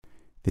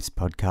This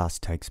podcast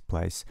takes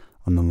place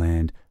on the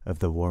land of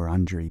the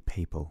Wurundjeri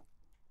people.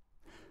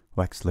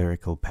 Wax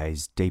Lyrical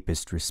pays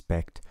deepest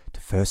respect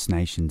to First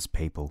Nations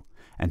people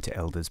and to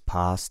elders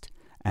past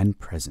and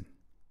present,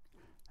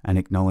 and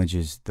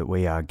acknowledges that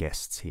we are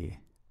guests here.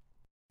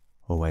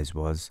 Always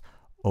was,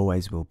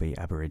 always will be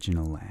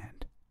Aboriginal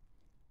land.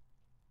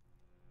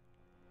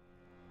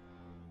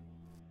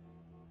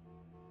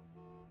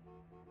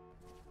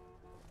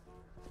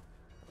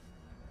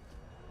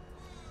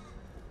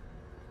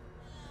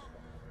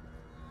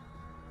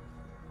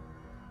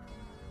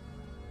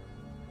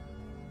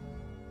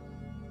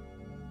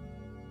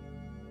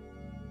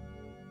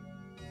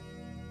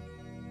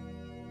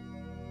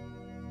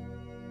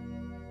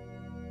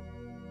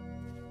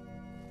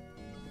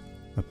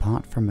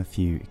 Apart from a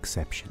few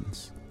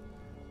exceptions,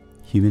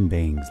 human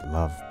beings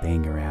love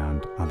being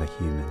around other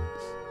humans.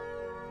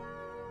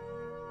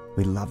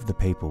 We love the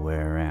people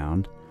we're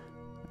around,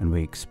 and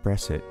we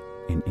express it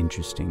in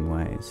interesting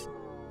ways.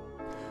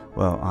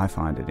 Well, I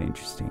find it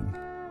interesting.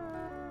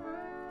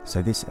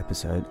 So this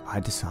episode, I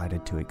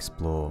decided to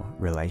explore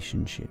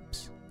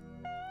relationships,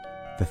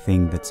 the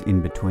thing that's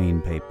in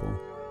between people.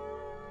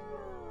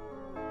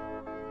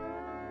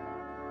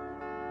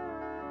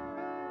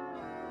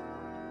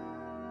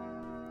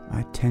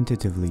 I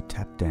tentatively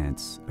tap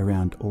dance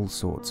around all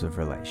sorts of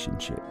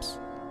relationships.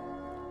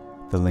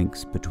 The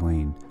links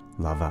between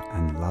lover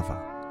and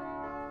lover,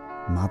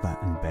 mother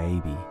and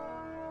baby,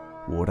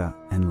 water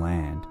and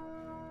land,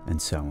 and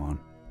so on.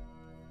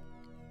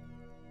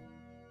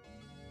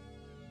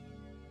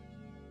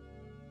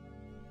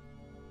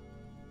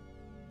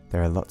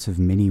 There are lots of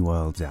mini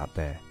worlds out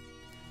there,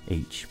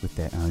 each with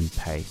their own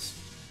pace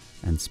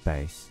and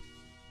space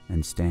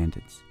and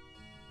standards.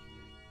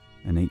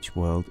 And each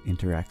world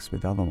interacts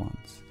with other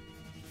ones.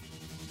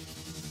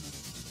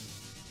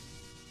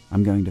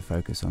 I'm going to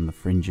focus on the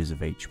fringes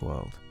of each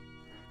world,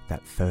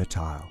 that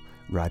fertile,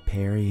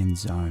 riparian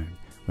zone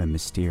where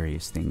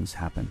mysterious things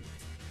happen.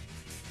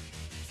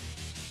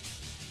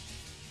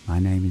 My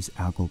name is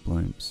Algal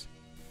Blooms,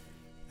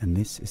 and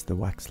this is the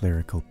Wax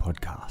Lyrical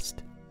Podcast.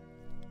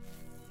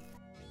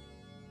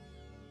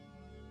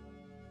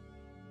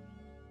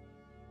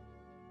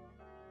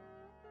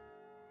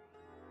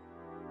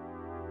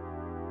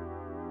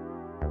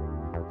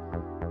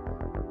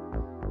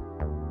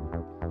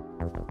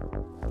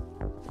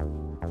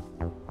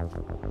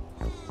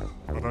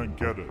 I don't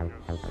get it.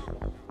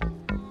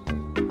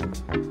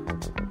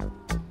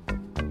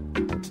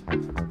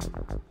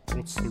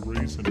 What's the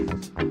reasoning?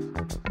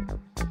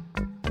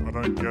 I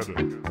don't get it.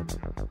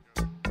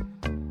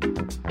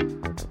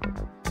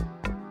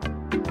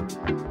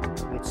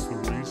 What's the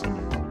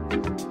reasoning?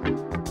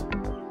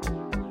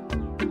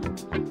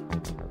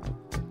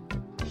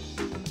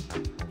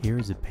 Here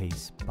is a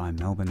piece by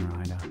Melbourne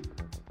writer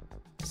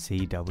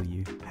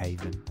C.W.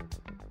 Haven.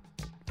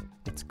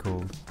 It's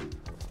called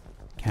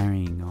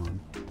Carrying On.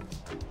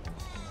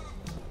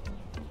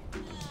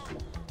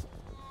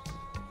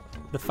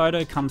 The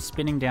photo comes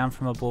spinning down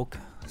from a book,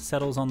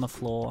 settles on the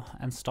floor,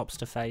 and stops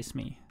to face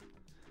me.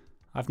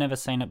 I've never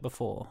seen it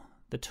before.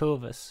 The two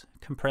of us,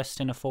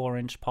 compressed in a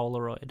 4-inch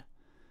Polaroid.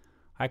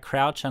 I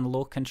crouch and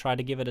look and try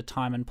to give it a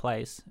time and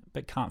place,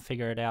 but can't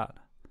figure it out.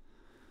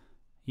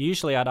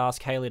 Usually I'd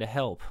ask Hayley to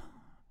help.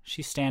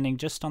 She's standing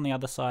just on the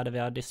other side of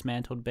our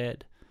dismantled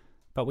bed,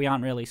 but we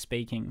aren't really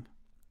speaking.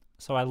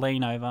 So I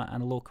lean over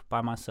and look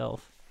by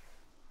myself.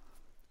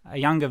 A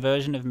younger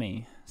version of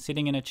me,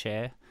 sitting in a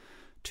chair,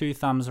 2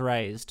 thumbs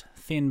raised,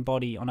 thin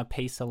body on a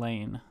piece of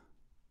lean.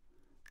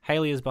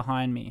 Hayley is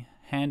behind me,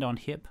 hand on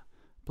hip,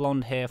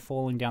 blonde hair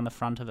falling down the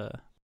front of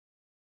her.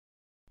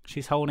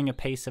 She's holding a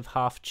piece of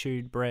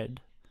half-chewed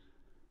bread.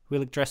 We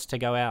look dressed to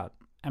go out,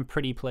 and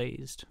pretty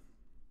pleased.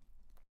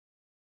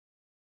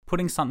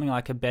 Putting something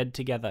like a bed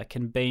together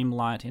can beam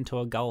light into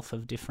a gulf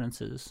of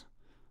differences.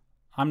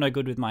 I'm no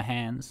good with my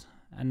hands,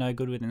 and no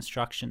good with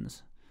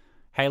instructions.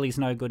 Hayley's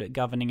no good at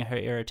governing her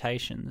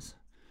irritations.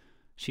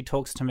 She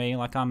talks to me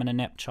like I'm an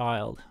inept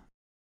child.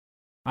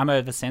 I'm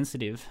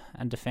oversensitive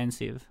and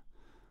defensive.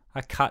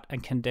 I cut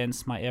and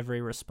condense my every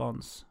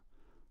response.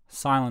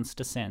 Silence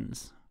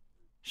descends.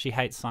 She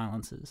hates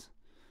silences.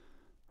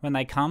 When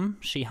they come,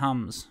 she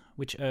hums,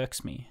 which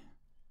irks me.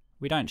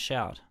 We don't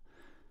shout.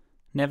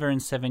 Never in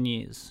 7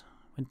 years.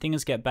 When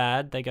things get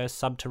bad, they go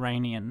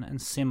subterranean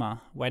and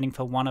simmer, waiting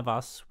for one of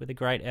us, with a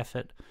great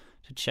effort,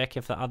 to check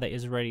if the other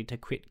is ready to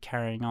quit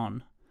carrying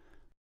on.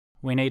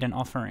 We need an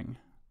offering.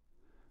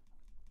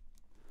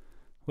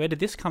 Where did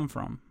this come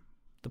from?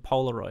 The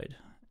Polaroid.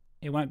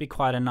 It won't be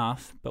quite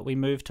enough, but we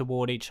move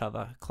toward each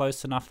other,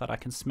 close enough that I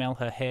can smell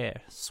her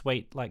hair,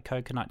 sweet like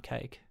coconut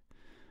cake.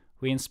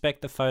 We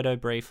inspect the photo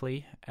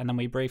briefly, and then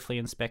we briefly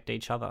inspect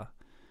each other.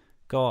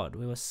 God,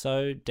 we were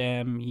so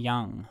damn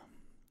young.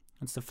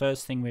 It's the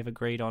first thing we've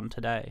agreed on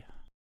today.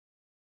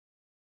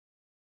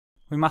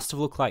 We must have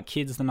looked like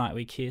kids the night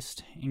we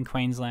kissed, in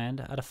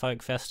Queensland, at a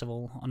folk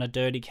festival, on a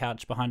dirty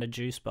couch behind a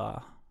juice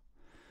bar.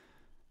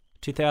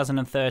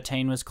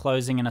 2013 was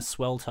closing in a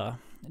swelter,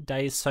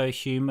 days so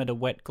humid a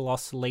wet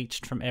gloss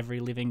leached from every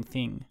living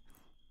thing.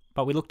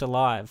 but we looked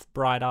alive,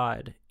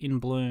 bright-eyed, in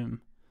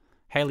bloom.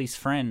 Haley's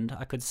friend,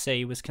 I could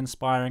see, was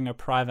conspiring a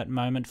private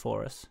moment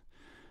for us.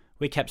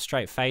 We kept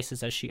straight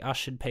faces as she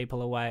ushered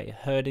people away,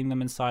 herding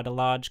them inside a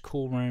large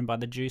cool room by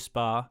the juice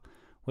bar,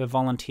 where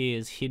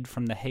volunteers hid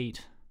from the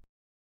heat.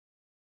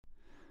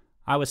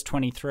 I was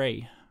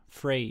 23,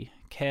 free,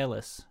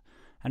 careless,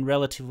 and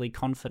relatively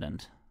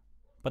confident,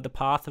 but the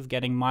path of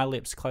getting my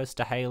lips close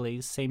to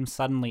Haley's seemed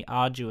suddenly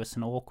arduous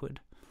and awkward.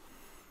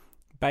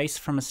 Bass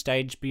from a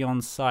stage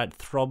beyond sight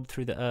throbbed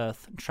through the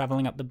earth,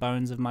 travelling up the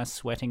bones of my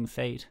sweating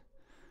feet.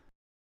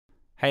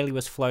 Haley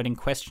was floating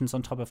questions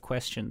on top of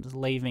questions,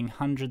 leaving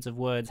hundreds of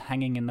words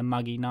hanging in the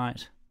muggy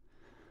night.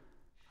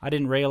 I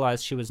didn't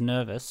realise she was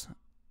nervous.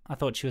 I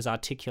thought she was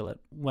articulate,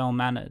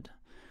 well-mannered,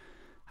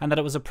 and that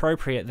it was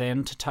appropriate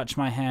then to touch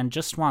my hand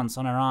just once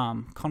on her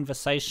arm,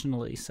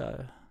 conversationally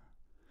so.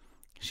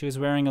 She was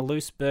wearing a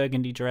loose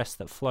burgundy dress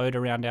that flowed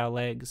around our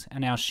legs,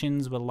 and our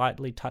shins were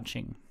lightly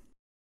touching.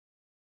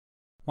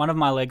 One of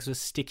my legs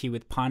was sticky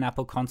with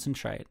pineapple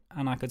concentrate,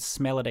 and I could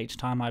smell it each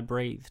time I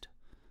breathed.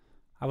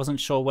 I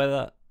wasn't sure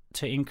whether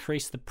to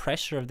increase the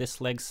pressure of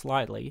this leg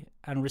slightly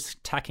and risk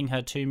tacking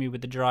her to me with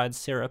the dried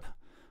syrup,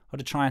 or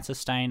to try and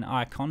sustain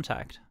eye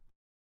contact.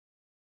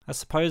 I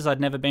suppose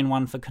I'd never been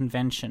one for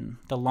convention,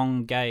 the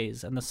long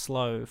gaze and the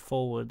slow,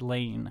 forward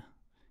lean.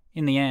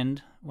 In the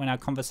end, when our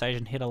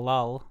conversation hit a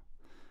lull,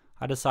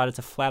 I decided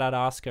to flat out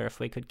ask her if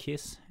we could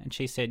kiss, and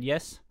she said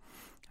yes,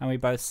 and we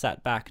both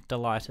sat back,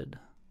 delighted.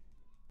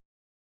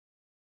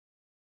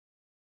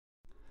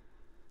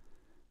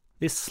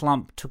 This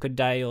slump took a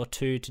day or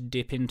two to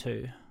dip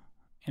into.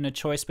 In a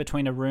choice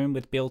between a room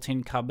with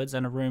built-in cupboards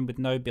and a room with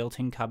no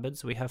built-in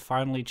cupboards, we have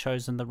finally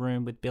chosen the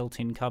room with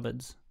built-in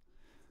cupboards.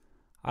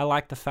 I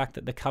like the fact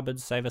that the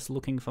cupboards save us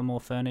looking for more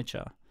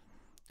furniture.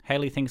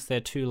 Haley thinks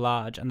they're too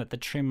large and that the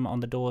trim on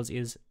the doors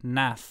is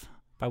naff,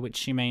 by which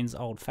she means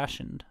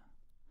old-fashioned.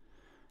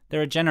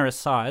 They're a generous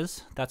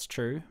size, that's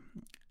true,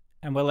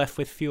 and we're left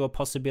with fewer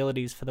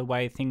possibilities for the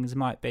way things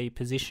might be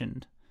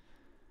positioned.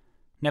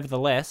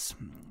 Nevertheless,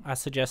 I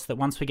suggest that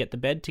once we get the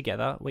bed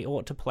together, we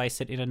ought to place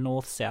it in a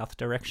north-south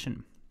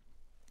direction.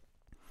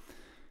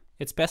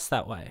 It's best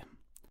that way.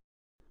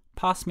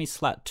 Pass me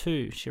slat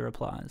 2, she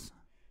replies.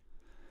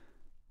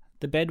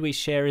 The bed we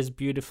share is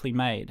beautifully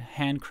made,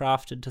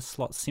 handcrafted to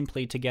slot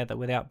simply together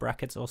without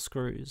brackets or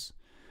screws.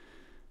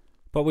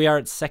 But we are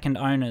its second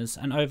owners,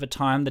 and over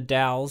time the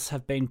dowels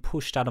have been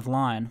pushed out of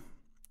line.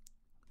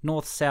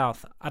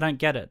 North-south, I don't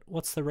get it.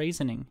 What's the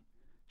reasoning?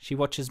 She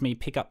watches me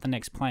pick up the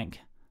next plank.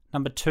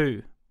 Number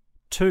 2.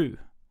 2.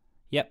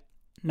 Yep.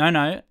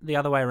 No, the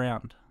other way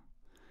around.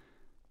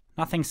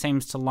 Nothing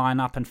seems to line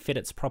up and fit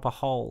its proper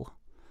hole.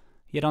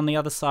 Yet on the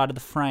other side of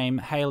the frame,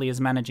 Haley is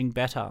managing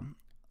better.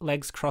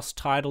 Legs crossed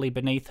tidily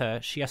beneath her,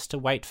 she has to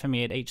wait for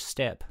me at each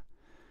step.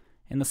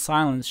 In the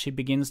silence, she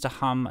begins to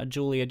hum a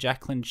Julia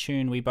Jacqueline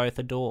tune we both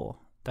adore,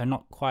 though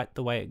not quite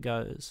the way it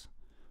goes.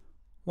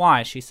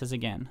 Why, she says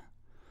again.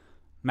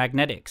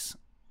 Magnetics,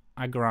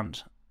 I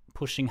grunt,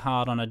 pushing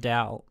hard on a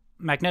dowel.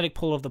 Magnetic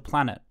pull of the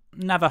planet.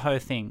 Navajo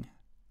thing.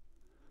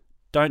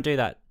 Don't do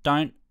that.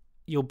 Don't.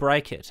 You'll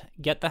break it.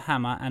 Get the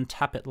hammer and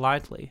tap it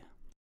lightly.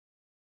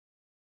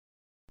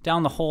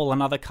 Down the hall,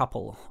 another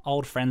couple,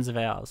 old friends of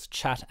ours,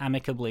 chat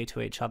amicably to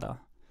each other.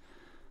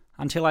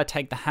 Until I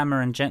take the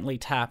hammer and gently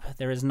tap,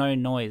 there is no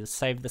noise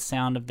save the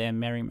sound of their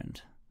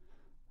merriment.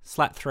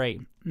 Slat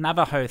 3.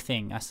 Navajo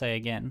thing, I say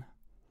again,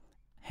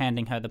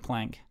 handing her the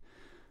plank.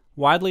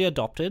 Widely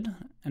adopted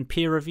and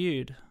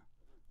peer-reviewed.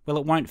 Well,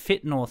 it won't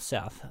fit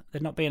north-south.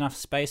 There'd not be enough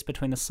space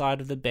between the side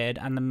of the bed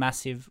and the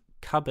massive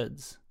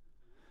cupboards.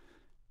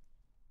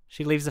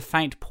 She leaves a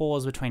faint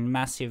pause between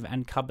massive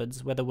and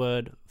cupboards where the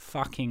word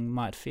fucking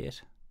might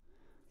fit.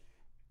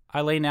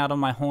 I lean out on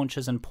my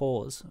haunches and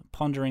pause,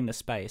 pondering the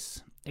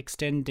space,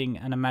 extending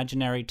an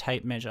imaginary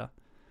tape measure.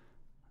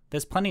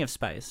 There's plenty of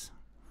space.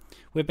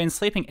 We've been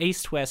sleeping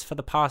east-west for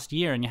the past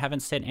year and you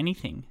haven't said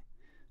anything.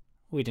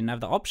 We didn't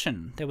have the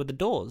option. There were the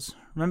doors.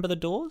 Remember the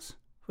doors?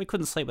 We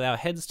couldn't sleep with our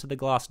heads to the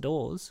glass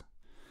doors.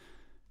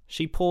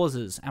 She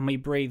pauses and we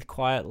breathe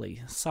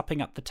quietly,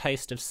 supping up the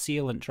taste of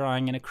sealant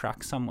drying in a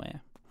crack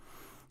somewhere.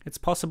 It's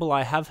possible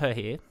I have her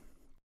here.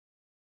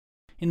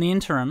 In the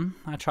interim,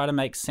 I try to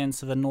make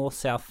sense of the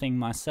north-south thing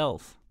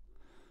myself.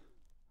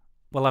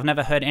 Well, I've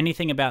never heard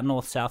anything about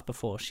north-south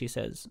before, she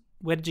says.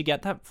 Where did you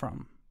get that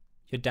from?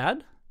 Your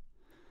dad?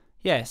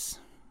 Yes,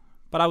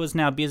 but I was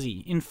now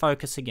busy, in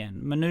focus again,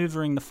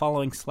 manoeuvring the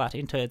following slat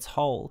into its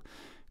hole,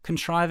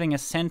 contriving a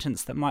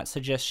sentence that might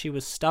suggest she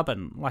was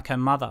stubborn, like her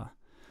mother,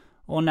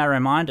 or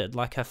narrow-minded,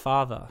 like her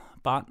father,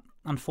 but,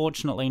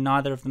 unfortunately,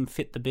 neither of them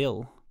fit the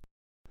bill.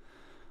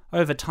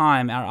 Over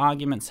time, our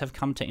arguments have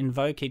come to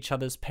invoke each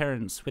other's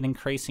parents with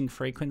increasing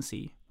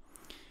frequency.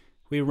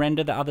 We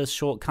render the other's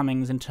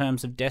shortcomings in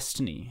terms of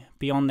destiny,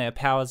 beyond their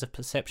powers of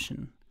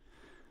perception.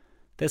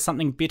 There's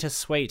something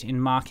bittersweet in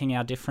marking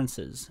our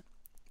differences.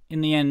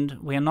 In the end,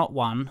 we are not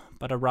one,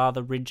 but a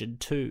rather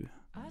rigid two.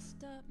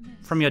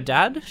 From your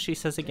dad? She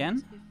says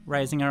again,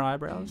 raising her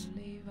eyebrows.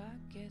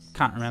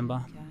 Can't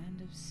remember.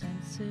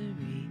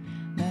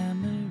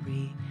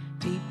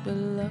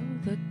 below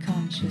the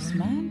conscious.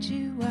 Mind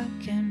you, I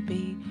can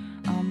be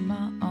on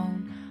my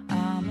own.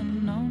 I'm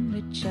an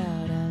only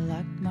child, I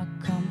like my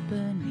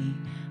company.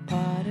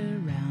 Part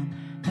around,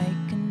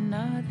 make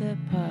another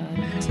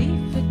party.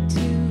 Tea for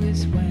two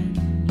is when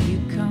you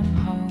come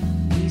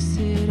home. We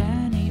sit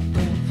and eat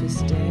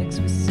breakfast, eggs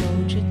with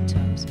soldier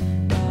toast.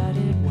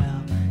 Buttered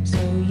well, so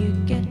you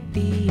get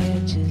the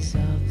edges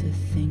of the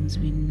things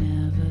we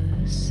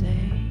never say.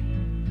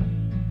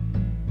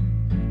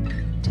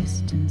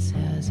 Distance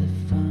has a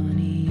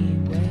funny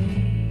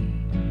way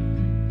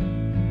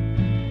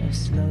of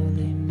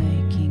slowly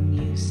making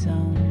you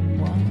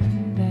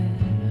someone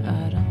that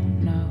I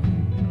don't know.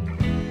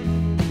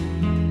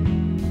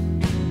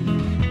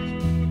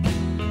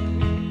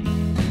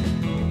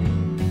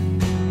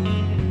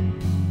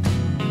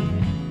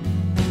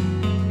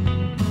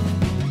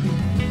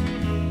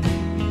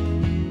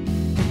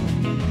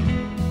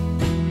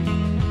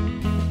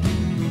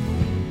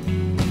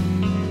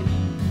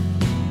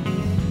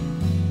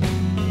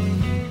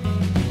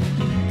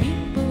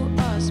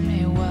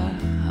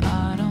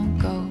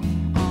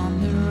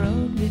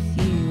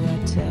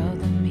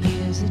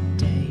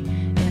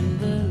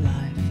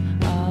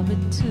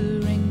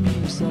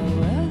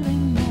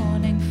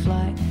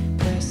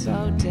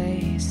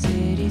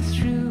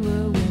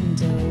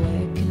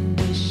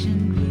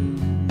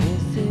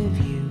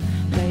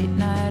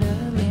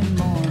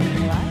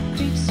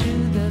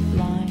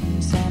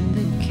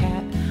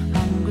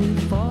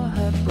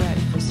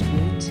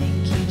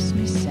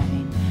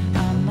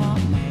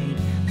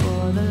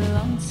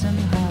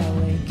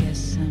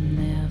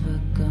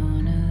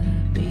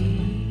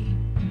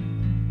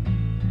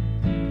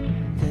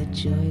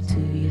 Joy to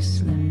your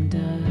slim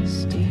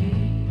dusty,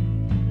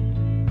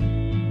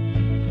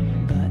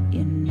 but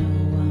you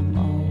know I'm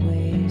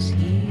always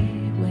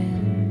here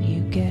when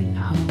you get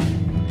home.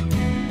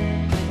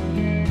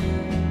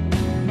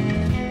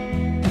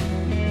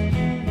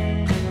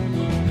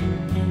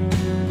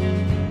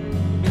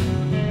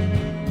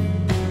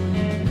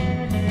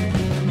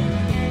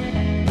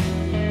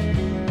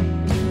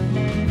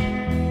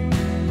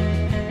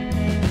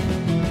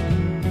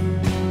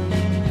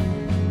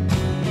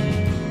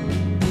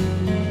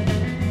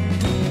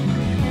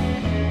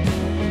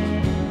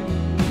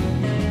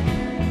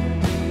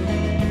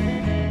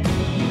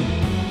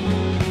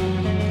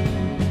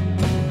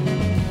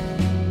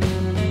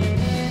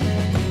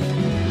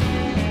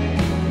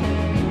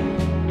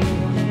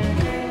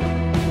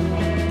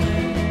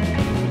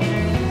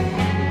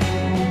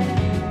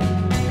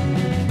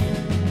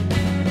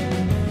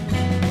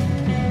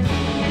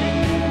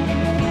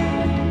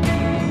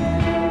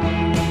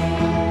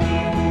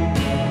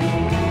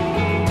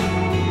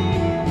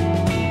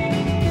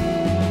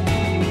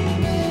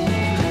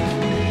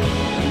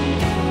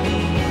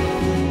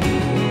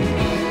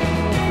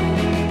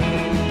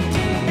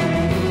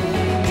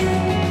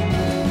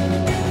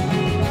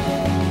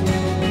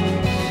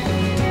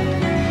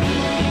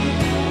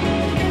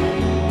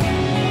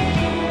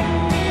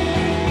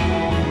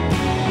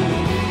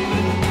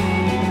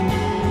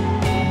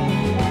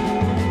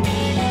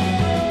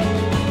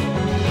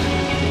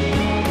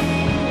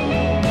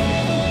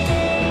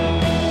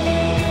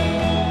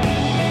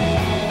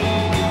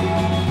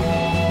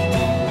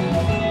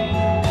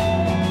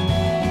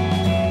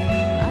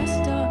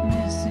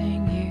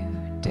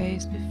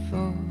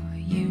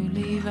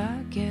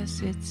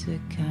 It's a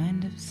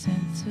kind of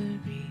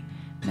sensory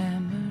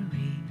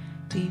memory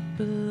deep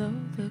below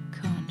the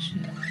conscious.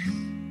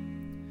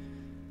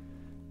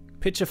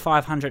 Picture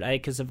 500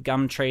 acres of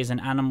gum trees and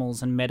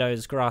animals and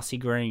meadows grassy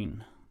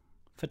green.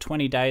 For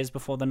 20 days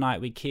before the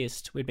night we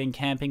kissed, we'd been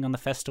camping on the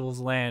festival's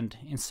land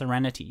in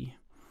serenity.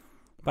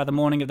 By the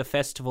morning of the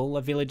festival,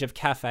 a village of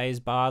cafes,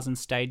 bars and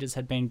stages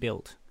had been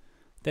built.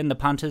 Then the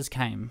punters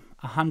came,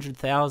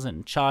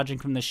 100,000, charging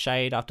from the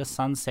shade after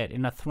sunset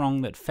in a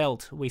throng that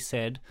felt, we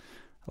said,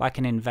 like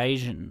an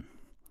invasion.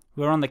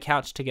 We were on the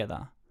couch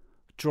together,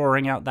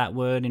 drawing out that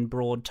word in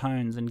broad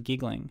tones and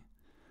giggling.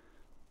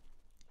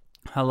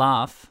 Her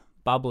laugh,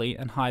 bubbly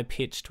and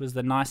high-pitched, was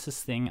the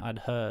nicest thing I'd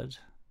heard.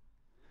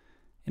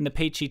 In the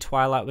peachy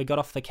twilight, we got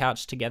off the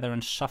couch together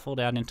and shuffled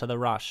out into the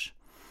rush.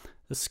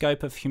 The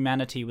scope of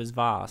humanity was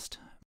vast.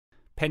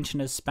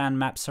 Pensioners span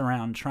maps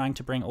around, trying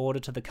to bring order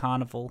to the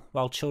carnival,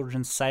 while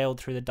children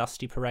sailed through the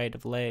dusty parade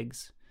of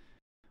legs.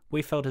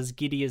 We felt as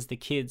giddy as the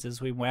kids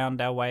as we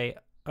wound our way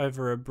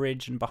over a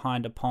bridge and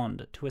behind a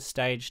pond to a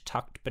stage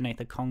tucked beneath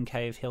a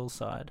concave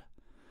hillside.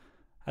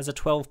 As a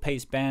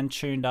 12-piece band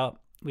tuned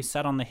up, we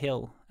sat on the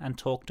hill and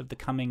talked of the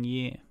coming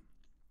year.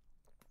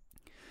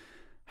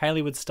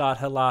 Hayley would start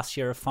her last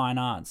year of fine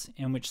arts,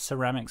 in which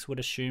ceramics would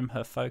assume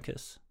her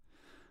focus.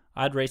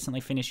 I'd recently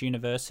finished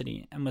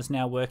university and was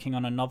now working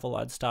on a novel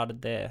I'd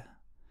started there.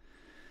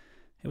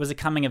 It was a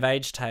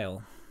coming-of-age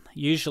tale.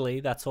 Usually,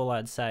 that's all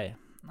I'd say.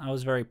 I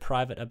was very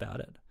private about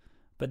it.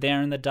 But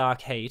there in the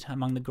dark heat,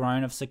 among the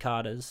groan of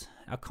cicadas,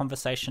 our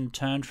conversation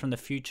turned from the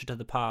future to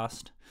the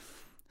past.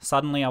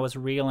 Suddenly I was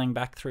reeling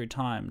back through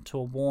time to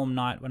a warm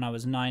night when I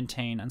was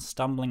 19 and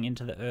stumbling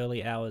into the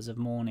early hours of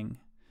morning.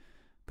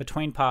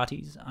 Between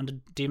parties, under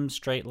dim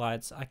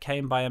streetlights, I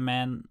came by a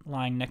man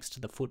lying next to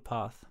the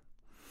footpath.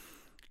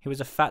 He was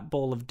a fat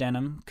ball of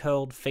denim,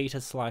 curled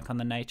fetus-like on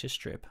the nature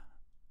strip.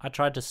 I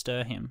tried to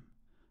stir him,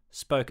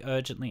 spoke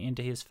urgently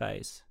into his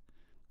face.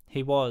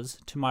 He was,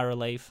 to my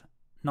relief,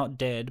 not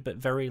dead, but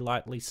very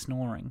lightly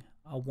snoring,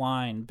 a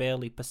whine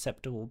barely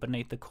perceptible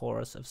beneath the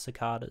chorus of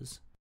cicadas.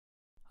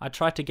 I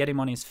tried to get him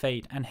on his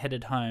feet and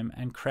headed home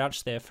and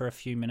crouched there for a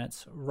few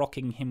minutes,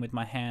 rocking him with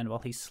my hand while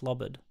he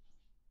slobbered.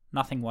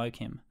 Nothing woke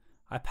him.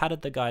 I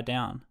patted the guy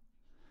down,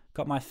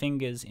 got my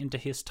fingers into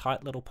his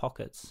tight little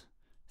pockets,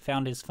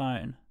 found his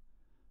phone.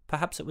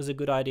 Perhaps it was a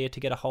good idea to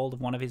get a hold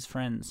of one of his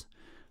friends.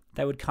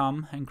 They would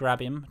come and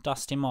grab him,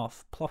 dust him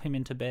off, plop him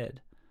into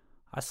bed.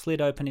 I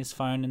slid open his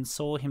phone and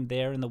saw him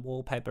there in the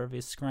wallpaper of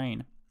his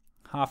screen,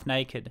 half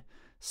naked,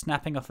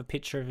 snapping off a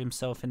picture of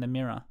himself in the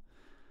mirror.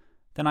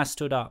 Then I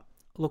stood up,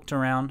 looked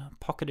around,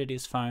 pocketed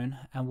his phone,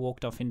 and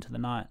walked off into the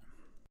night.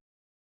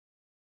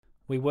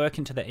 We work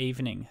into the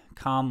evening,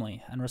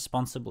 calmly and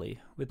responsibly,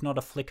 with not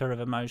a flicker of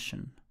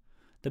emotion.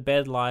 The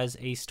bed lies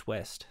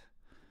east-west.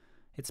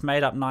 It's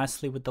made up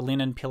nicely with the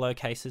linen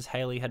pillowcases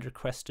Hayley had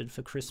requested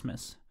for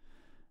Christmas.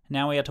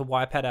 Now we are to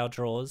wipe out our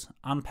drawers,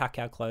 unpack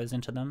our clothes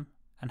into them,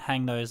 and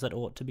hang those that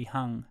ought to be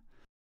hung.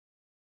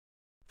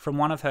 From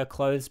one of her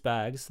clothes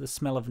bags, the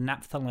smell of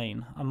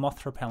naphthalene, a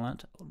moth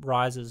repellent,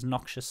 rises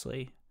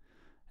noxiously.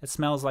 It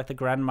smells like the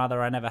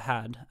grandmother I never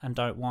had and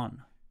don't want.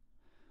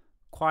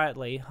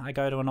 Quietly, I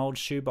go to an old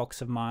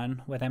shoebox of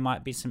mine where there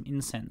might be some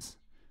incense.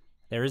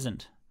 There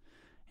isn't.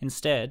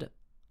 Instead,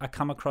 I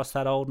come across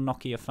that old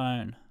Nokia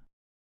phone.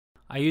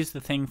 I used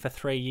the thing for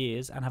 3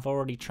 years and have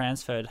already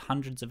transferred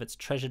hundreds of its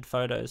treasured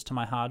photos to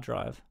my hard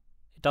drive.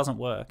 It doesn't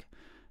work.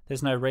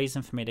 There's no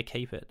reason for me to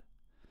keep it.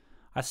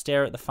 I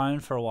stare at the phone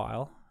for a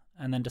while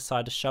and then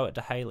decide to show it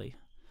to Hayley.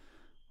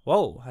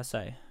 "Whoa," I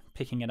say,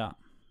 picking it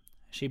up.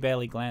 She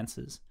barely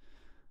glances.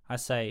 I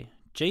say,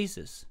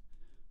 "Jesus."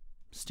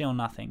 Still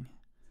nothing.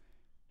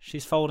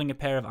 She's folding a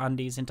pair of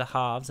undies into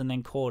halves and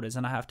then quarters,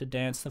 and I have to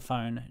dance the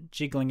phone,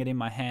 jiggling it in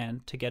my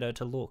hand to get her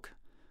to look.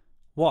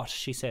 "What?"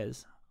 she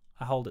says.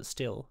 I hold it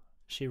still.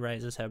 She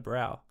raises her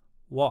brow.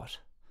 "What?"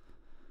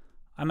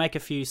 I make a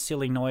few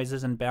silly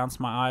noises and bounce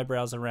my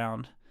eyebrows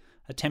around,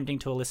 attempting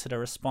to elicit a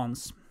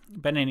response,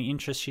 but any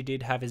interest she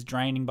did have is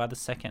draining by the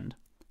second.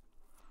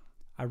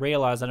 I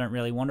realise I don't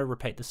really want to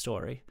repeat the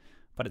story,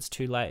 but it's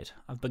too late.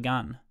 I've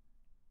begun.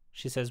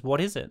 She says, "What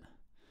is it?"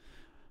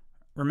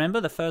 "Remember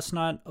the first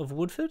night of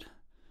Woodford?"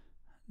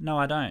 "No,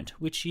 I don't.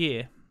 Which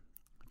year?"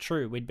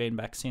 True, we'd been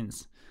back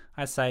since.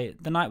 I say,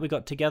 "The night we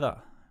got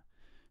together."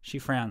 She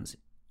frowns.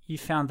 "You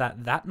found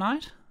that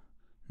night?"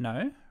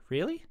 "No,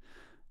 really?"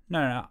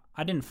 No,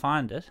 I didn't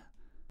find it."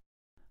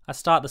 I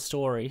start the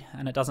story,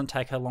 and it doesn't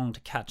take her long to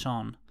catch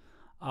on.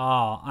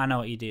 "Oh, I know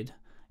what you did.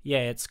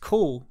 Yeah, it's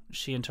cool,"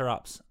 she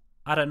interrupts.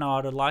 "I don't know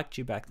I'd have liked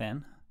you back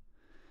then."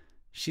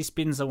 She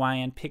spins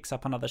away and picks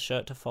up another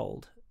shirt to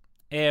fold.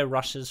 Air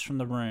rushes from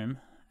the room,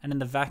 and in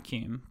the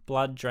vacuum,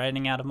 blood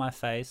draining out of my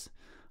face,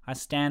 I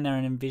stand there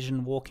and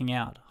envision walking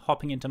out,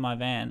 hopping into my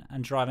van,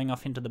 and driving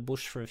off into the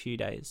bush for a few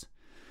days.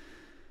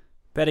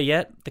 Better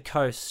yet, the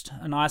coast,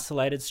 an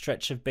isolated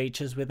stretch of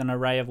beaches with an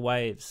array of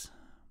waves.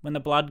 When the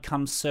blood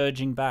comes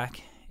surging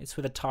back, it's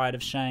with a tide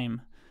of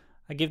shame.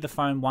 I give the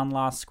phone one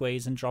last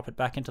squeeze and drop it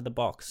back into the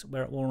box,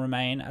 where it will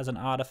remain as an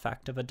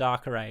artifact of a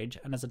darker age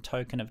and as a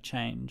token of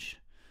change.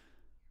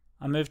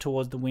 I move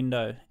towards the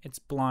window, its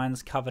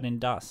blinds covered in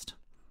dust.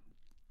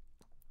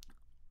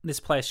 This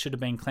place should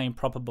have been cleaned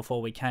proper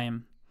before we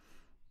came.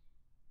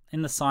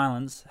 In the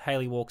silence,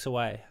 Hayley walks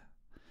away.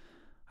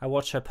 I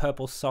watch her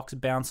purple socks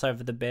bounce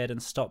over the bed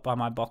and stop by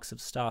my box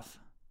of stuff.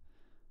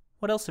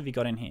 "What else have you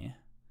got in here?"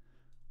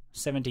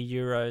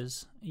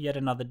 €70, yet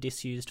another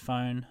disused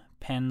phone,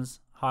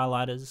 pens,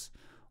 highlighters,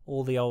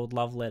 all the old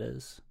love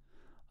letters.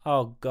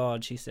 "Oh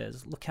God," she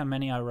says, "look how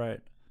many I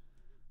wrote."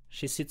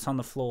 She sits on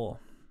the floor.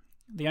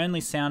 The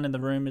only sound in the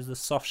room is the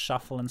soft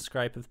shuffle and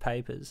scrape of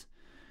papers.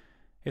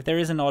 If there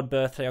is an odd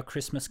birthday or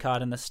Christmas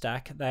card in the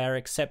stack, they are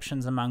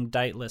exceptions among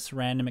dateless,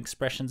 random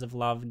expressions of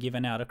love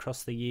given out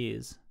across the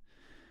years.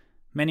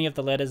 Many of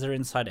the letters are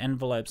inside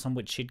envelopes on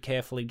which she'd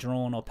carefully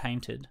drawn or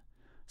painted.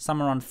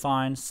 Some are on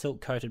fine,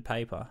 silk-coated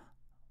paper.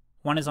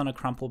 One is on a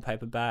crumpled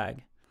paper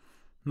bag.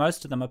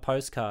 Most of them are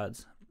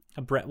postcards,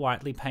 a Brett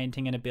Whiteley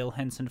painting and a Bill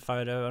Henson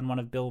photo and one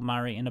of Bill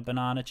Murray in a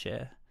banana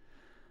chair.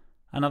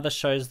 Another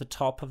shows the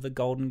top of the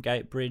Golden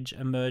Gate Bridge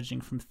emerging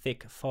from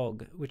thick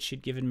fog, which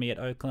she'd given me at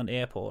Oakland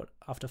Airport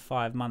after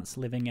 5 months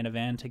living in a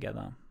van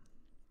together.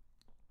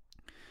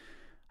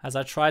 As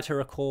I try to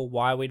recall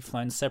why we'd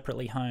flown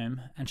separately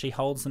home, and she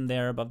holds them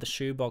there above the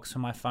shoebox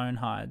where my phone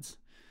hides,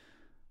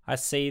 I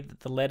see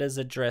that the letters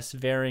address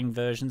varying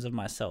versions of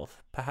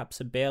myself, perhaps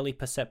a barely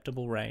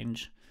perceptible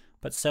range,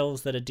 but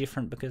selves that are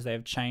different because they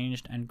have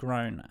changed and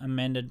grown,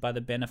 amended by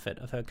the benefit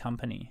of her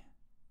company.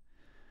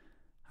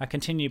 I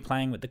continue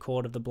playing with the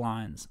cord of the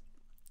blinds.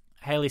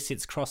 Hayley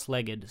sits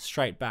cross-legged,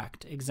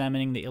 straight-backed,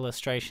 examining the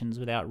illustrations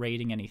without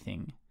reading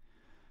anything.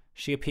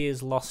 She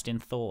appears lost in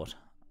thought.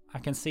 I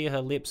can see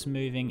her lips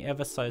moving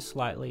ever so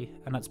slightly,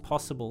 and it's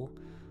possible,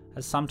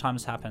 as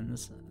sometimes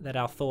happens, that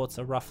our thoughts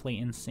are roughly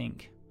in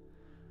sync.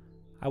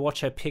 I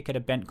watch her pick at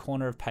a bent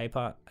corner of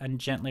paper and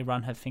gently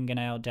run her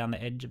fingernail down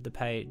the edge of the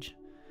page.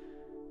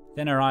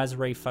 Then her eyes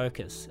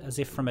refocus, as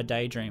if from a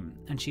daydream,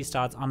 and she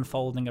starts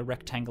unfolding a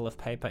rectangle of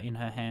paper in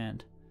her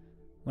hand.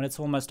 When it's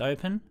almost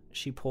open,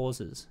 she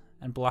pauses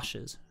and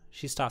blushes.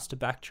 She starts to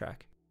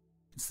backtrack.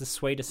 It's the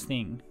sweetest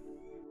thing.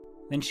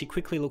 Then she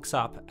quickly looks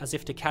up, as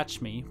if to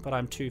catch me, but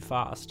I'm too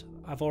fast.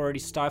 I've already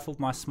stifled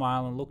my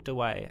smile and looked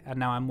away, and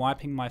now I'm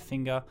wiping my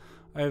finger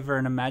over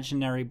an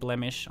imaginary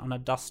blemish on a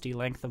dusty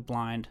length of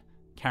blind,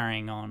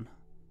 carrying on.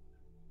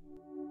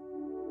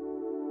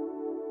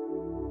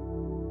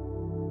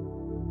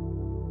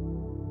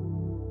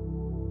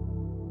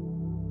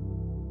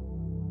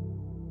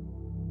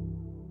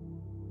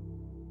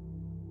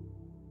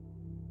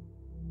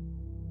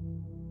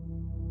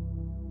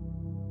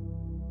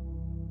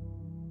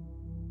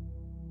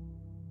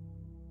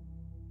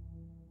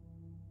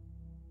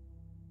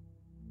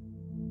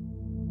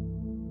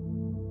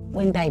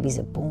 When babies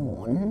are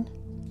born,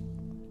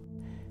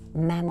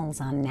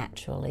 mammals are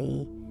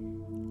naturally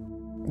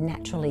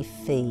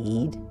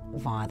feed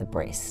via the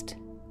breast,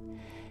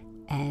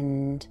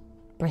 and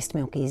breast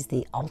milk is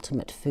the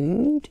ultimate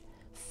food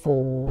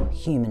for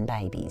human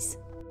babies,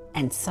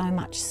 and so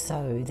much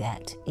so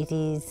that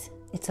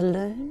it's a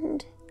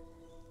learned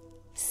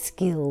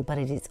skill, but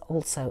it is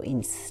also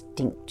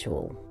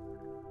instinctual.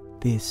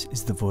 This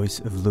is the voice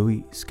of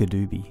Louie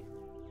Scadubi,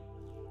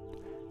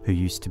 who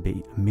used to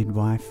be a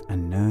midwife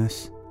and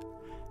nurse,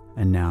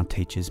 and now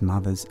teaches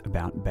mothers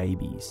about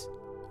babies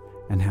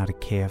and how to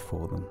care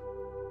for them.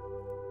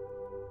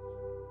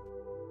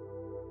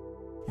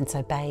 And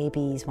so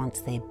babies,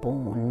 once they're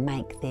born,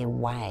 make their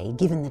way,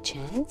 given the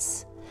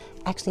chance,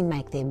 actually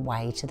make their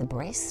way to the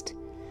breast.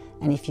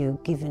 And if you're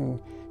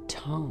given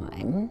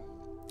time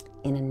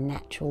in a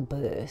natural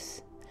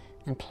birth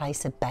and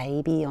place a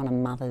baby on a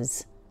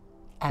mother's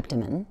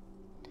abdomen,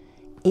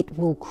 it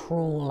will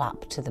crawl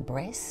up to the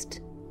breast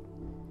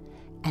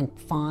and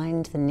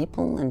find the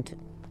nipple and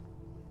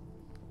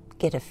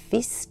get a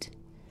fist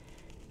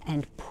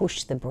and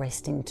push the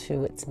breast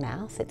into its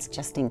mouth. It's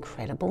just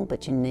incredible,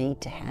 but you need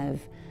to have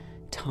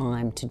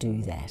time to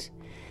do that.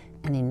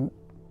 And in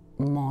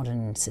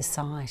modern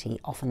society,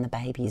 often the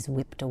baby is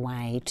whipped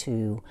away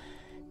to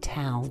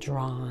towel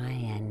dry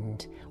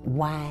and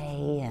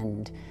weigh,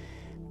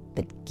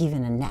 but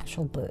given a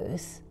natural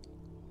birth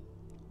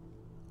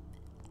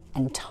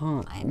and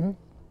time,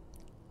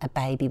 a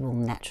baby will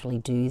naturally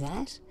do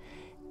that.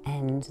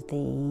 And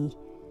the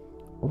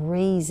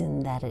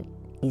reason that it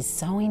is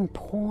so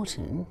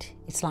important,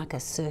 it's like a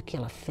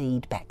circular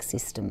feedback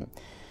system.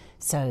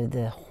 So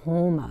the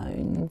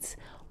hormones,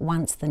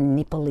 once the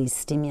nipple is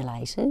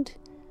stimulated,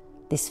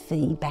 this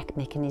feedback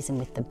mechanism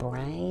with the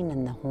brain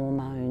and the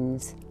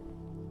hormones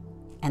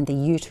and the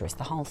uterus,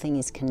 the whole thing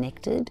is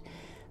connected,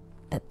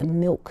 that the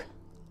milk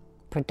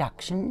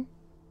production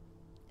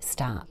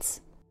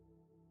starts.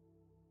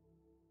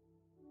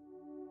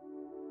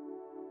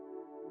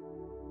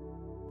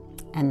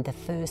 And the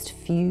first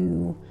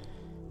few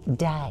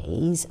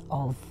days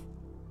of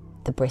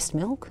the breast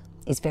milk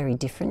is very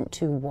different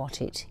to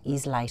what it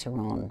is later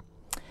on.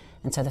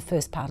 And so the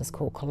first part is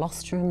called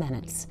colostrum, and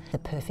it's the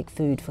perfect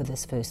food for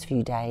this first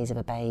few days of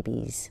a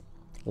baby's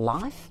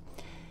life.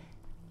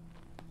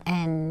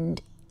 And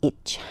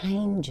it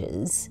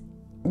changes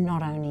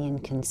not only in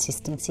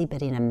consistency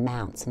but in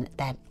amounts, and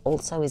that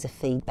also is a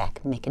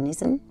feedback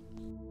mechanism.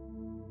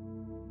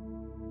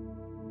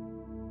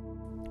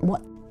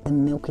 What the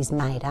milk is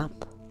made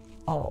up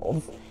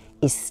of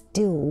is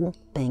still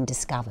being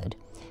discovered.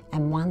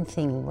 And one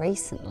thing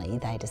recently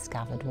they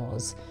discovered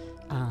was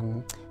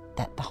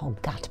that the whole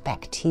gut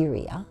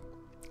bacteria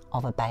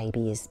of a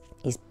baby is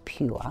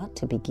pure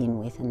to begin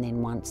with, and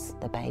then once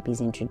the baby's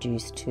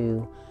introduced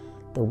to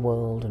the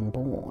world and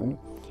born,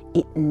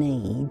 it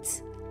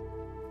needs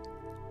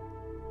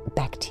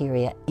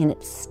bacteria in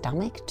its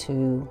stomach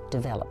to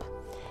develop.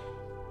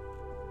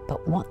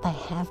 But what they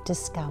have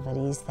discovered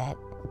is that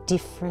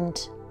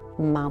different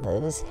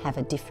mothers have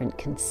a different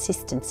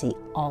consistency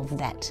of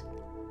that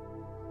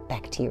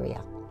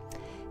bacteria.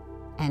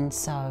 And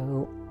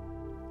so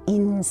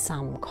in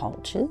some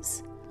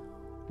cultures,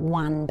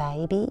 one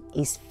baby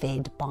is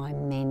fed by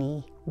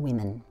many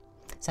women.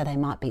 So they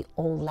might be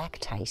all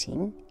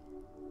lactating,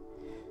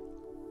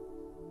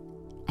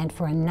 and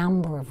for a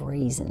number of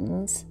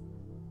reasons,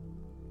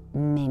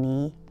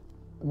 many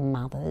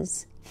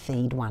mothers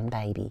feed one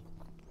baby.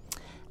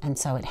 And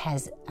so it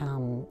has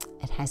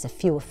a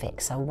few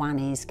effects. So one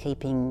is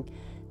keeping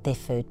their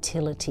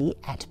fertility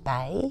at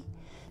bay,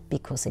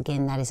 because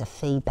again, that is a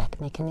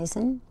feedback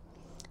mechanism.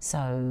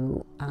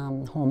 So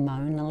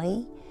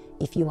hormonally,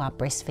 if you are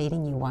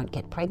breastfeeding, you won't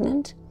get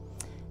pregnant.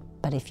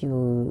 But if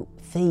you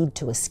feed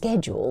to a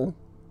schedule,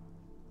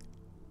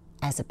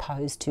 as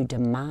opposed to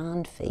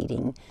demand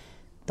feeding,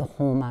 the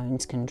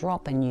hormones can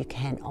drop and you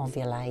can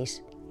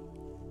ovulate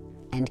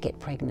and get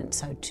pregnant.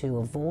 So to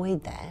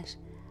avoid that,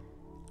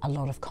 a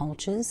lot of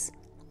cultures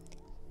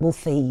will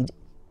feed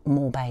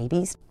more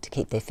babies to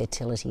keep their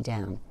fertility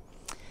down.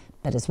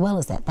 But as well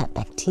as that, that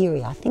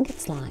bacteria, I think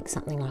it's like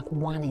something like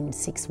 1 in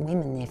 6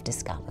 women they've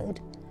discovered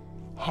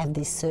have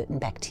this certain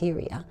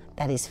bacteria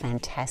that is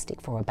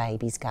fantastic for a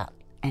baby's gut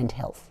and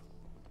health.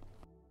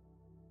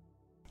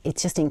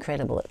 It's just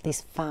incredible that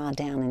this far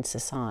down in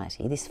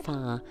society, this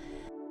far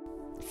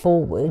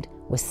forward,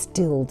 we're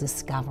still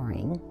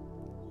discovering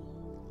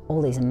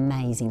all these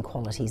amazing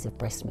qualities of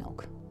breast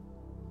milk.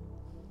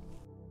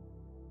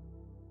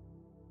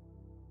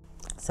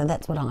 So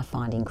that's what I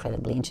find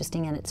incredibly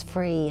interesting, and it's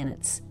free, and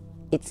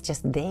it's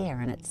just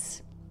there, and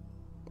it's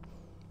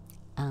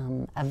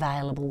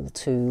available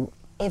to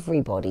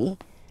everybody.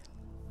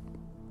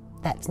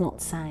 That's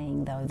not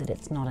saying though that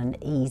it's not an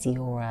easy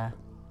or a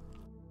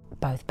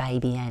both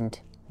baby and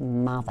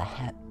mother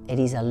it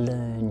is a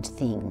learned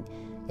thing.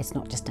 It's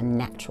not just a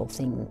natural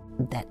thing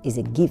that is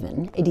a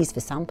given. It is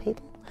for some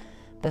people,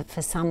 but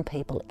for some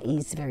people it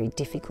is very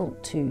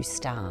difficult to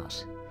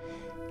start.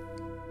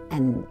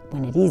 And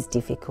when it is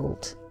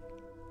difficult,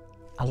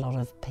 a lot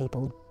of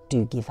people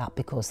do give up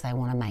because they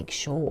want to make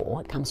sure,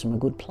 it comes from a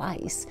good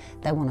place,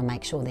 they want to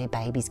make sure their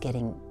baby's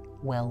getting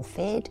well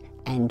fed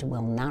and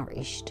well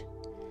nourished.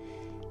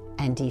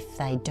 And if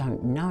they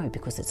don't know,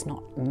 because it's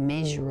not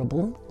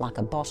measurable like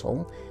a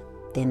bottle,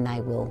 then they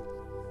will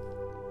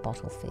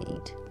bottle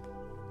feed.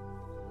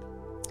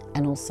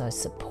 And also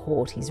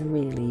support is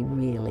really,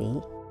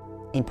 really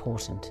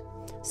important.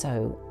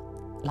 So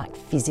like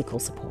physical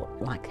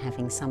support, like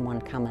having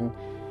someone come and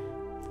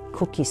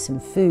cook you some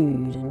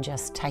food and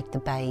just take the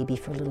baby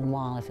for a little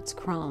while if it's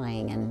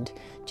crying, and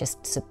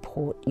just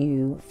support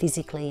you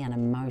physically and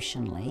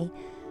emotionally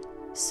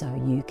so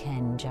you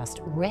can just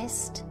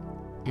rest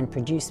and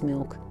produce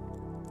milk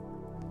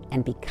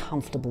and be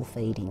comfortable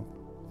feeding.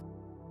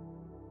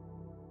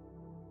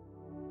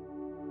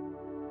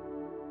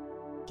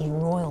 In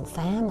royal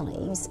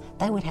families,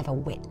 they would have a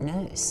wet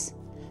nurse,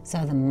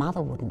 so the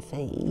mother wouldn't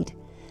feed.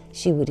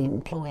 She would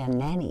employ a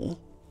nanny,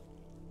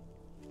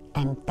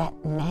 and that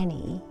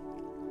nanny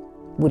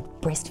would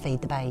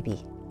breastfeed the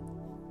baby.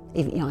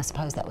 Even, I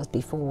suppose that was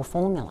before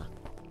formula.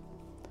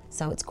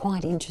 So it's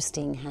quite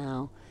interesting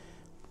how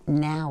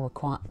now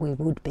we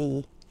would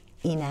be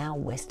in our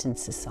Western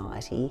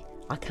society.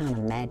 I can't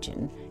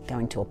imagine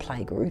going to a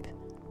play group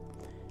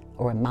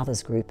or a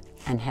mother's group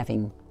and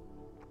having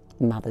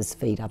mothers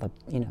feed other,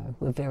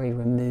 we're very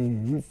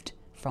removed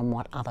from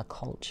what other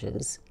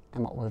cultures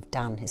and what we've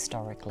done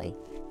historically.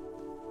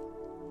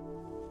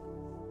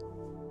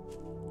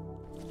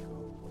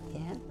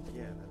 Yeah?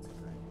 Yeah, that's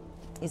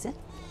great. Is it?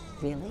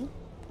 Really?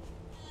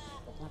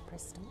 I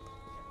press stop?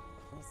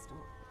 Press stop.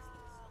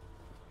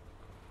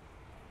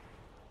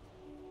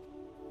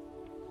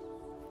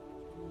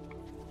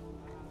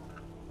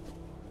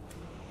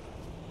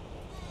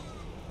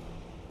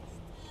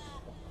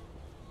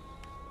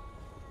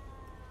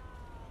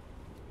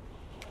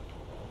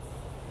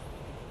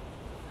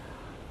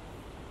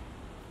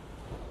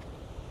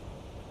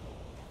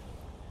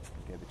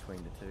 Go between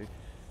the two.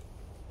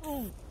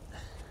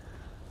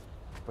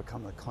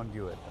 Become the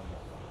conduit.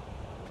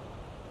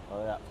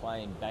 Or that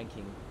plane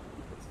banking,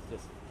 it's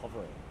just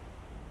hovering.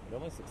 It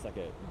almost looks like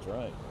a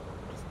drone,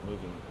 just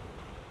moving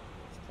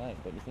its plane,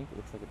 but you think it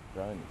looks like a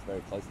drone that's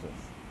very close to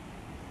us.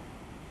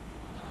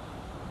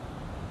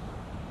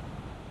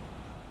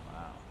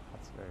 Wow.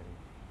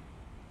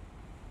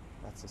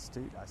 That's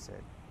astute, I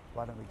said.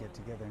 Why don't we get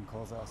together and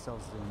call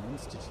ourselves an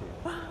institute?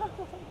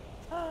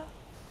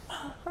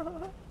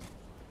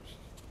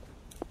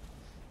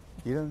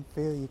 You don't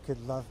feel you could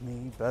love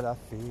me, but I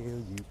feel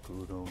you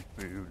couldn't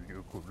feel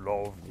you could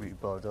love me,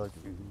 but I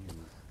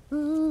do.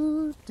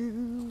 Ooh,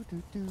 do,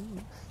 do, do,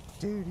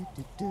 do, do,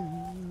 do,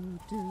 do,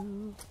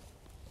 do.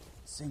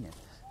 Sing it.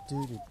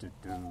 Do, do, do,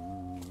 do,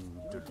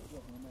 do,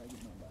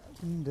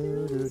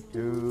 do, do,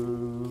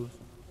 do.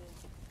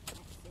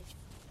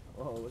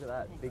 Oh, look at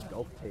that big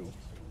golf tee.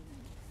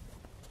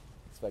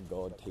 That's where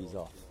God tees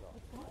off.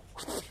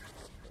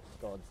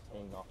 God's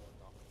teeing off.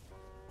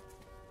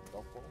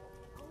 Golf ball.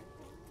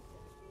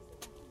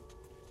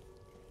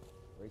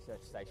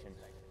 Research station.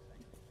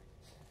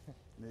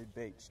 Nude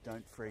beach,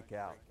 don't freak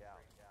out.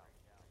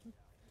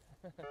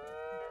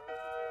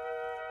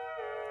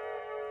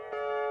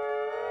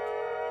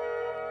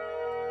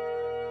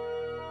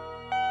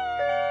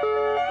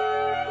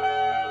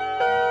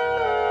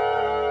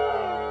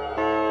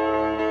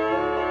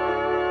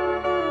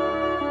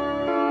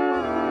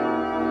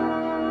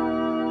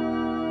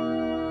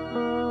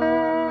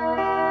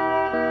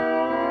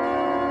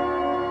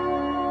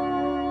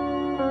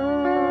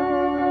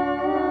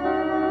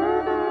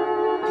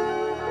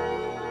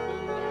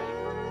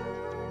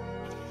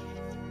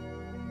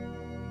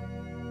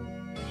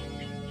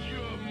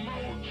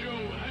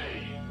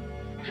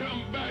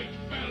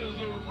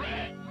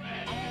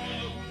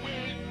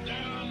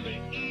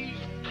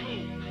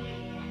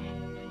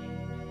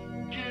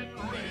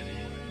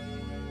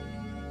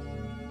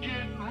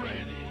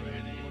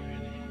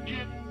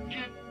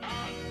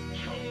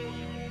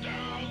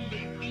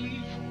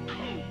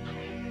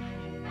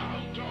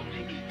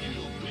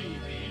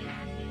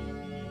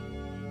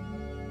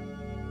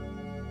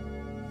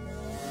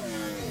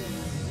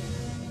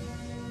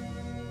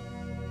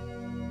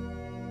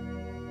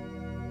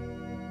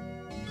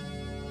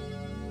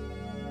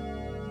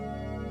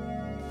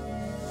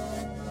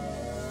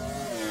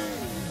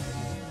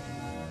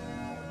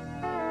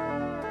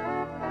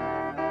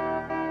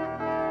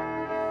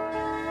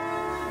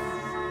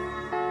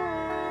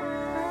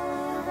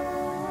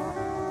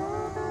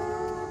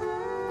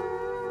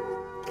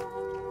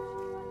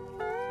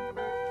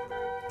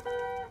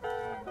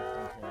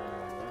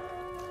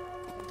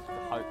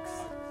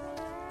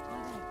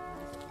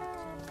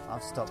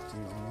 I've stopped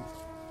using it.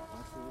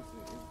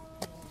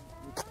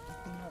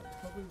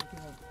 Probably the thing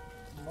that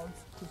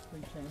most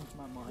quickly changed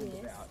my mind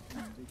Yes. about in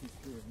the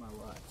history of my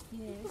life.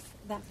 Yes,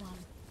 that one.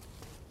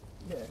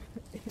 Yeah.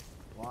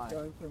 Why?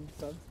 Going from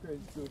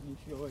sunscreen's good and you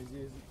should always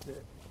use it to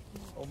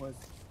almost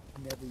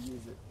never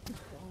use it.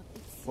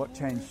 What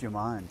changed your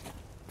mind?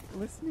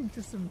 Listening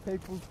to some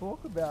people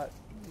talk about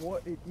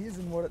what it is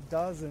and what it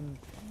does and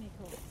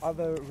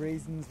other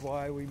reasons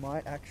why we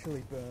might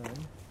actually burn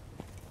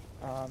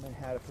and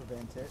how to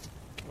prevent it.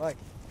 Like,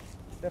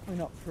 it's definitely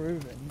not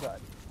proven,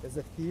 but there's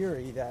a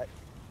theory that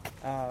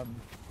our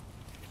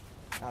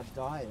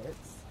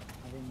diets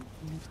have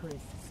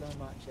increased so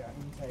much our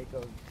intake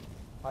of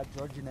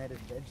hydrogenated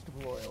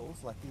vegetable oils,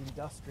 like the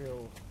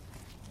industrial,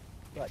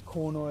 like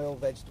corn oil,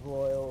 vegetable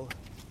oil,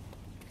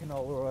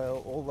 canola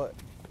oil,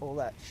 all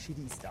that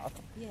shitty stuff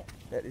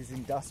that is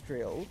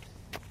industrial.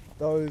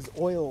 Those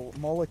oil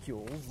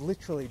molecules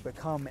literally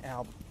become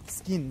our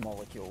skin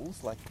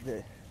molecules, like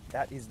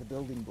that is the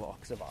building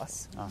blocks of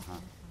us.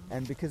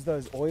 And because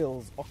those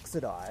oils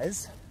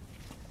oxidize,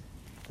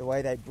 the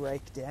way they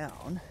break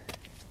down,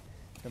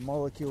 the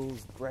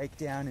molecules break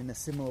down in a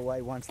similar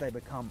way once they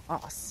become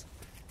us.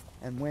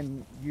 And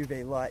when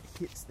UV light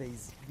hits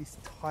this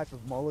type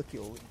of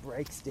molecule, it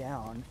breaks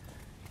down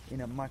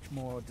in a much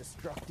more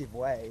destructive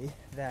way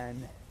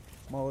than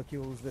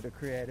molecules that are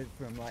created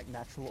from like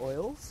natural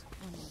oils.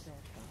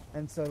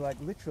 And so like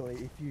literally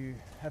if you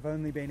have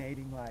only been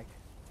eating like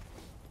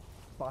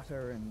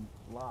butter and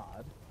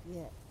lard,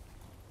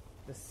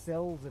 the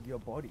cells of your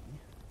body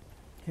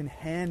can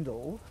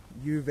handle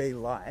UV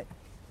light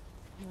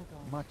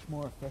much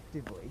more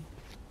effectively.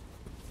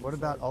 What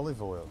about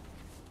olive oil?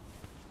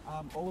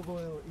 Olive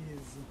oil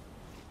is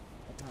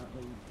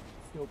apparently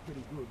still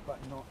pretty good, but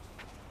not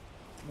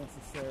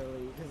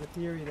necessarily. There's a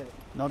theory that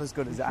Not as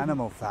good as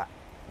animal fat.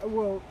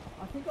 well,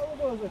 I think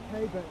olive oil is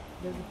okay, but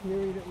there's a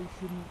theory that we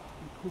shouldn't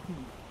be cooking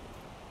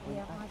it. And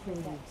Yeah, I read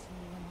that too.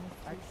 when I was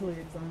actually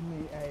it's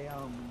only a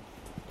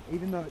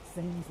even though it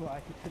seems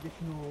like a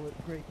traditional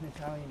Greek and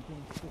Italian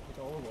thing to cook with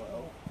olive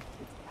oil,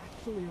 it's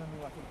actually only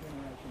like a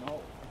generation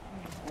old.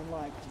 And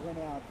like when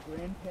our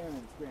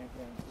grandparents were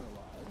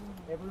alive,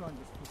 everyone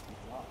just cooked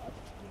with lard,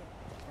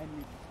 and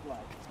you just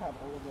like have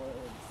olive oil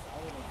and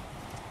salad,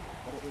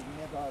 but it was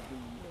never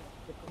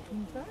the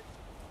cooking fat.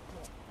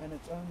 And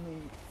it's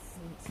only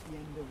since the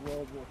end of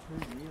World War II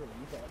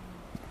really that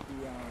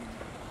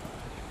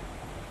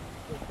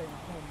there's been a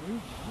whole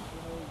movement,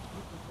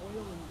 with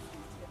oil and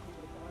get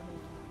people to buy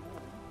more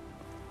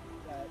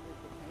that it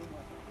became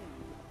like a thing.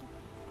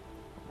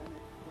 And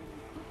when you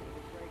cook it,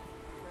 it breaks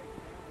down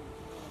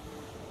into more and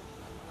more salt.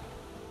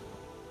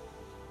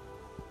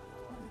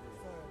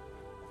 So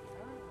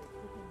apparently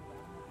cooking with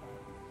animal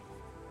fat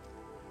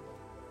is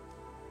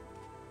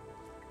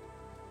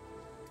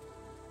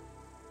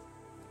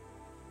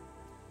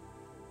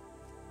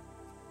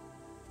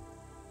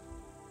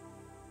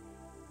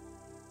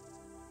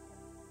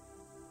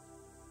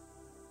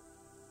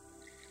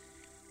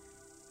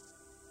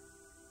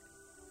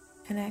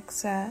An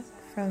excerpt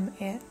from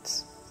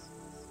It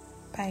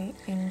by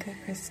Inga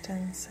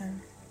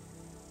Christensen.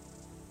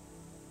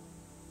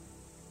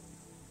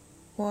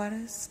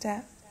 Water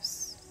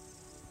steps,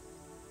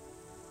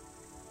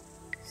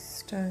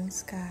 stone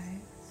skies,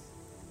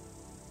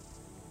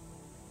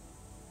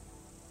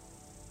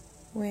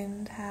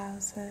 wind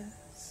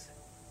houses,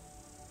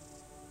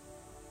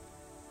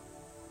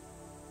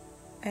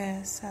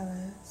 air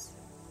cellars,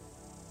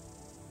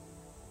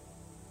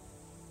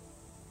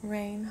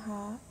 rain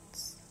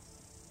hearts,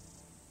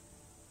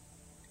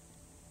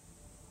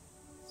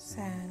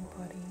 sand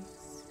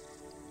bodies,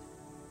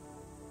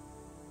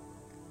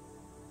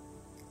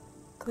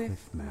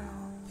 cliff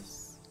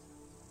mouths,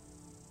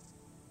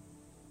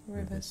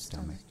 river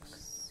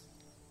stomachs,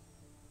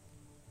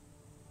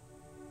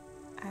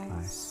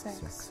 ice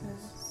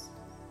sexes,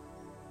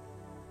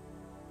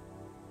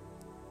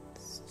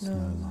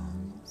 snow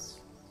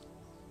lawns,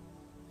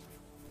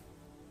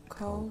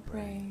 cold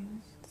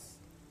rains,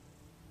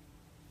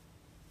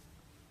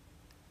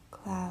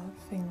 cloud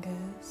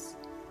fingers,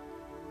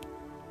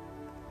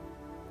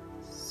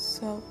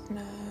 salt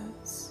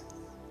nerves,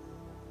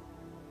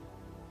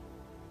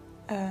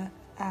 earth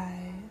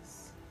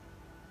eyes,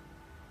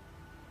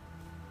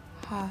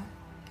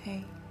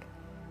 heartache.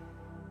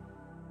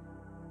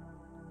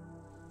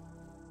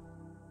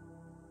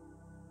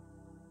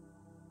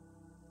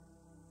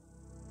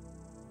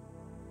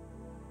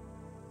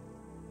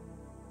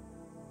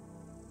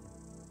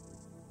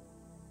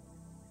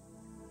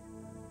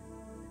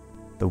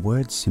 The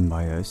word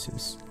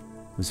symbiosis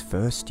was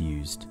first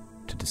used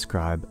to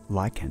describe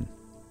lichen,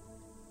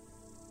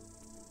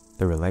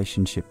 the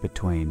relationship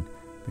between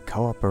the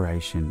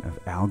cooperation of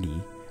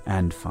algae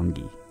and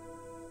fungi.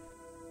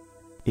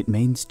 It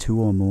means two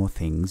or more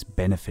things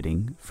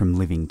benefiting from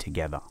living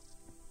together.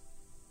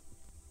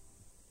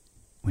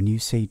 When you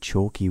see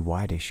chalky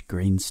whitish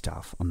green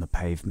stuff on the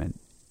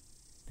pavement,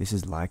 this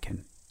is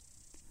lichen.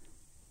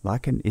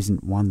 Lichen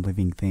isn't one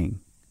living thing,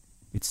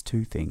 it's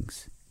two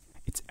things.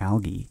 It's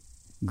algae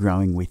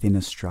growing within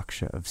a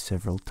structure of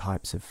several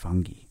types of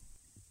fungi.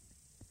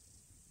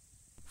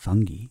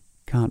 Fungi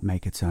can't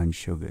make its own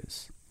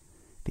sugars.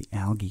 The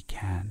algae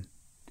can.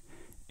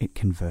 It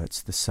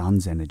converts the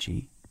sun's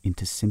energy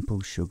into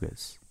simple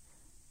sugars.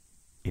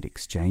 It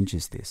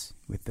exchanges this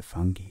with the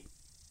fungi.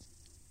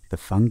 The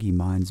fungi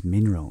mines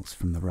minerals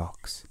from the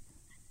rocks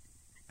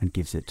and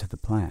gives it to the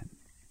plant,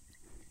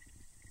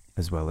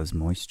 as well as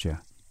moisture.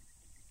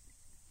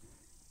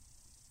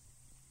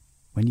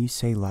 When you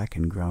see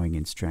lichen growing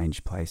in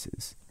strange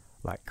places,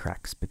 like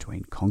cracks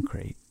between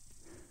concrete,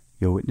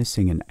 you're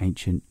witnessing an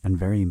ancient and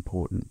very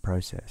important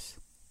process.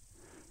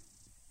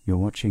 You're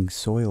watching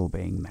soil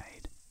being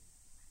made.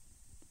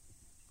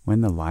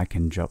 When the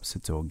lichen drops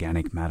its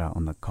organic matter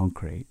on the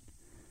concrete,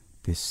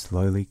 this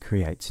slowly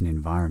creates an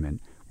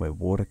environment where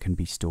water can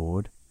be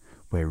stored,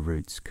 where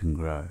roots can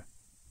grow.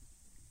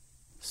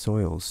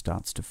 Soil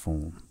starts to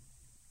form.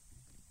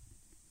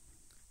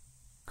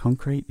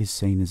 Concrete is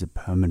seen as a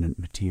permanent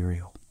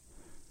material.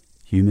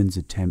 Humans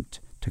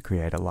attempt to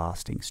create a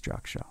lasting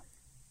structure.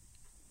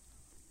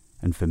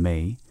 And for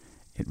me,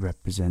 it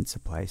represents a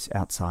place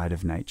outside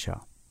of nature.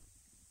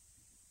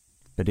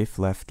 But if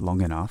left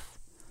long enough,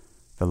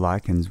 the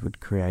lichens would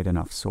create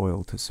enough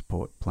soil to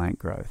support plant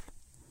growth,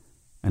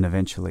 and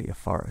eventually a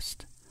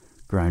forest,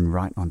 grown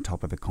right on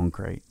top of the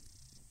concrete.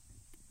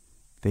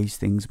 These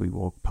things we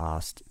walk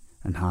past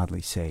and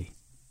hardly see.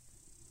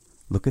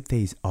 Look at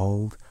these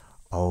old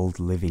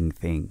living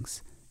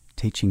things,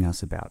 teaching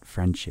us about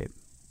friendship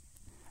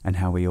and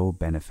how we all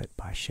benefit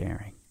by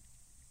sharing.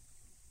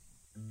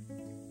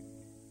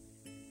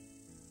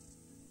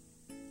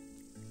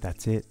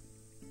 That's it.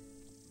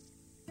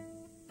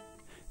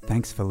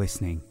 Thanks for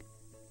listening.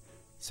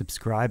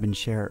 Subscribe and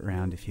share it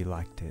around if you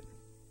liked it.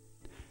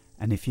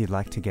 And if you'd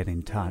like to get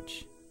in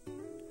touch,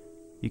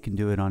 you can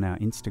do it on our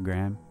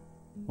Instagram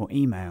or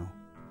email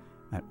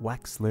at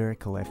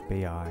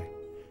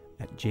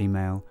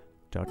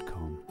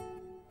waxlyricalfbi@gmail.com.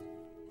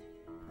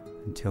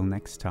 Until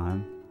next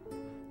time,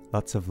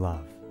 lots of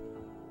love.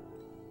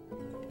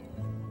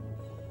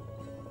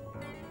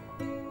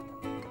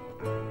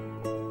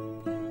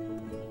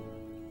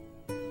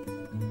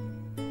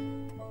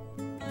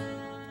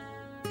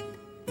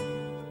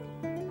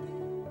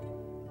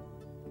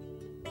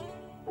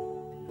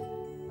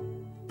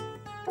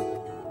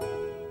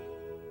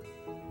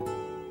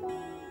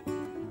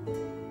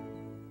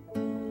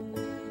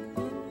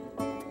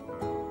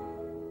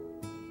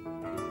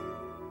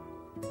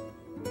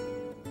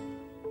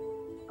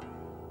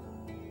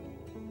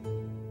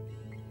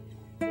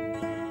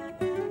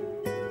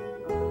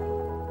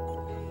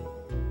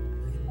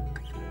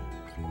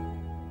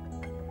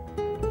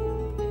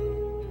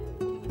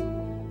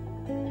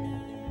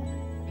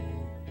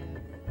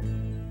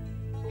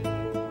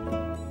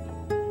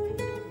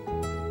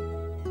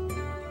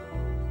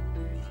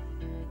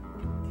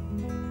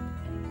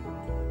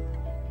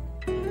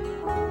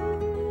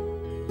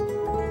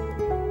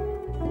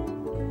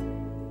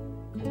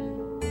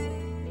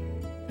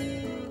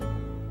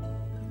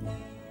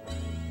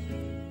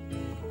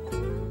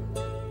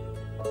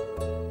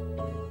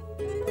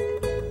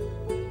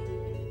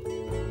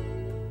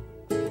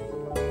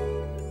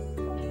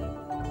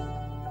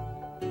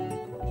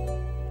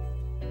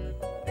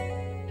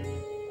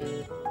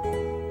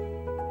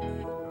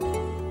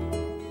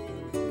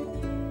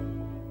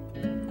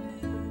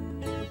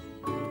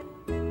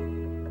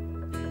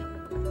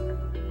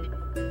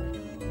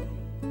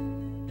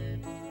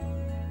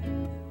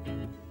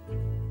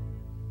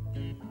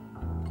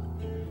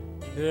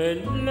 Que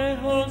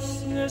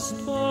lejos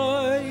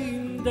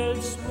estoy del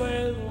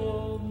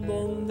suelo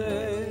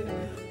donde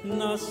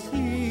nací.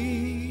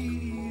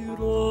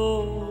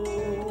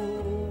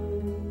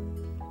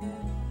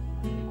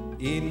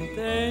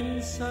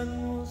 Intensa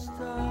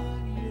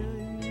nostalgia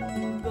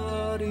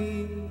inundar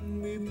en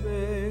mi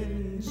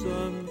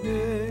pensamiento.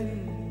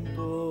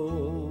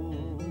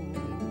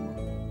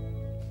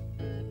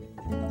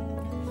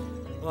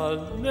 Al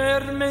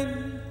verme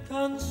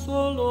tan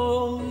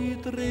solo y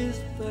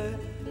triste,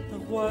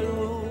 cual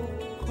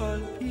hoja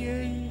al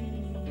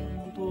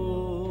viento,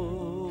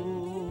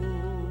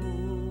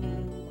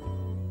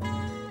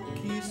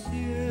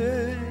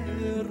 quisiera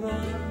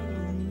llorar,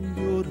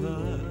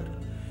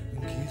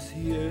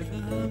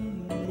 quisiera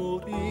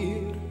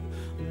morir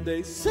de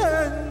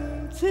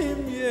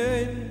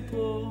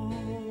sentimiento.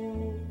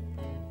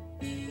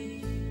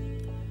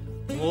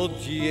 Oh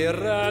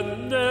tierra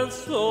del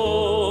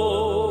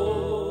sol,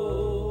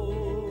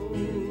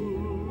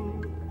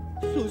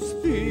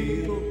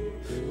 suspiro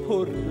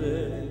por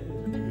verte.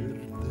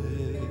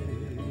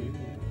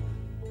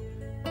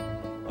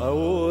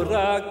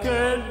 Ahora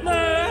que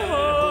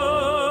lejos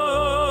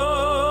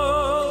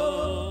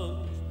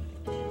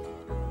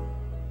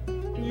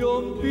yo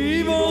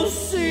vivo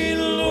sin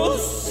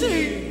luz,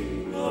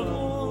 sin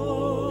amor.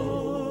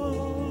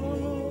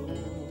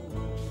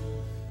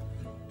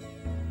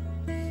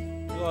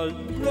 Al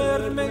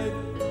verme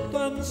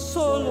tan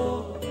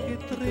solo y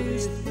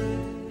triste,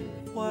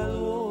 cual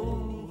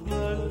hoja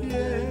al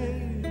viento,